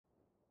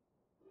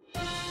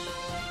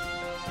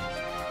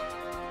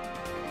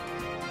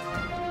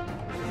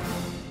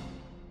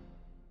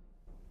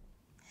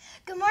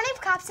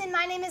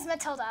name is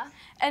Matilda.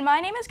 And my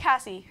name is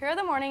Cassie. Here are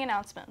the morning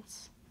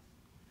announcements.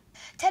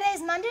 Today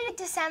is Monday,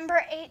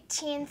 December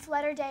 18th,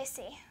 letter day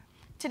C.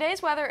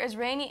 Today's weather is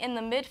rainy in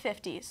the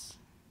mid-50s.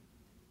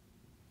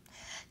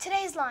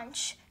 Today's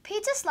lunch: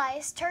 pizza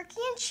slice,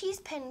 turkey and cheese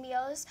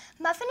pinwheels,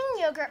 muffin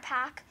and yogurt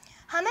pack,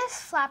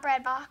 hummus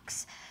flatbread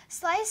box,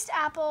 sliced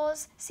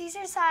apples,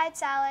 Caesar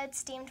salad,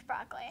 steamed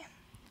broccoli.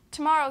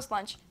 Tomorrow's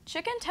lunch: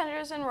 chicken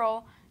tenders and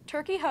roll,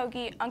 turkey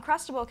hoagie,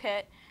 Uncrustable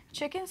kit,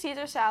 chicken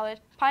Caesar salad,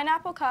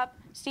 pineapple cup,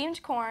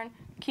 steamed corn,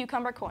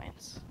 cucumber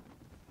coins.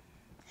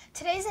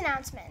 Today's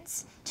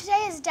announcements: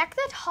 today is Deck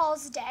the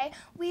Halls Day.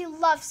 We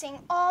love seeing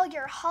all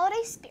your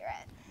holiday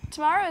spirit.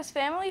 Tomorrow is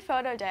Family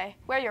Photo Day.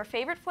 Wear your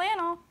favorite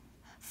flannel.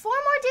 4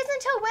 more days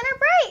until winter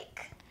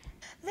break.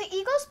 The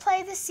Eagles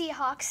play the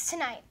Seahawks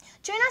tonight.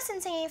 Join us in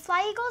singing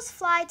Fly Eagles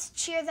Fly to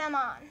cheer them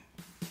on.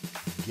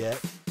 Get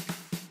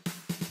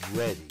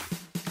ready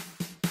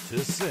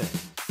to sing.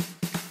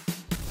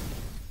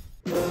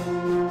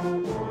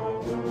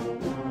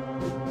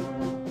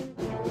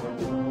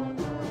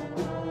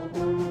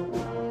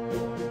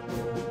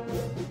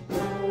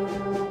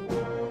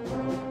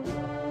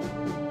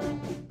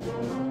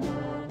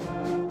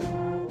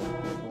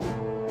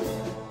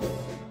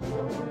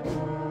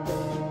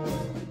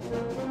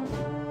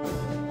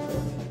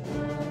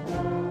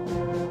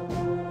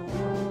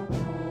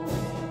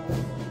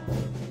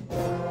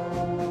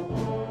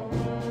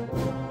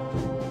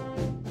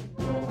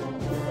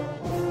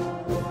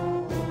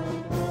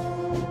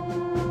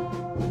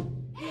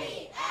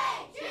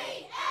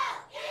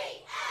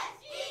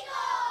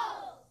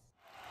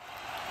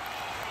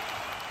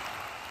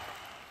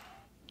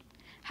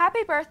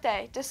 Happy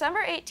birthday,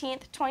 December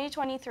 18th,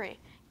 2023.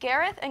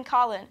 Gareth and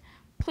Colin,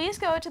 please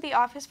go to the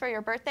office for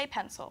your birthday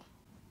pencil.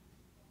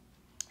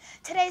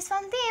 Today's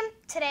fun theme: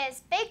 today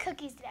is Bake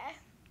Cookies Day.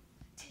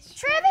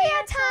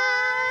 Trivia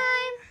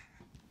time!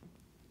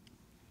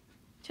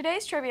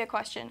 Today's trivia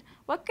question: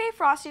 what gave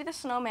Frosty the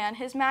Snowman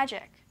his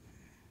magic?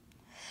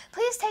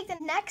 Please take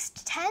the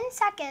next 10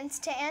 seconds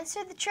to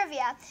answer the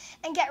trivia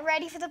and get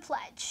ready for the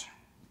pledge.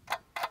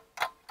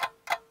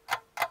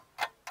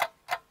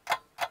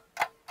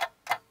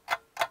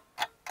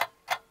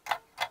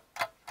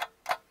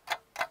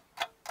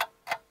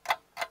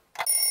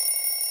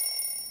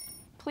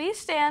 Please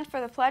stand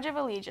for the Pledge of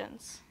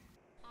Allegiance.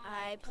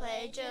 I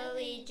pledge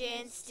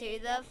allegiance to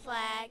the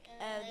flag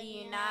of the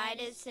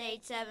United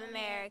States of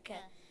America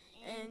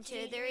and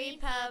to the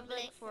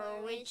republic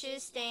for which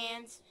it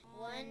stands,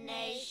 one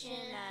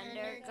nation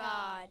under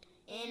God,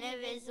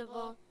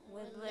 indivisible,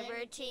 with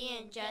liberty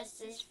and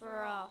justice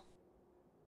for all.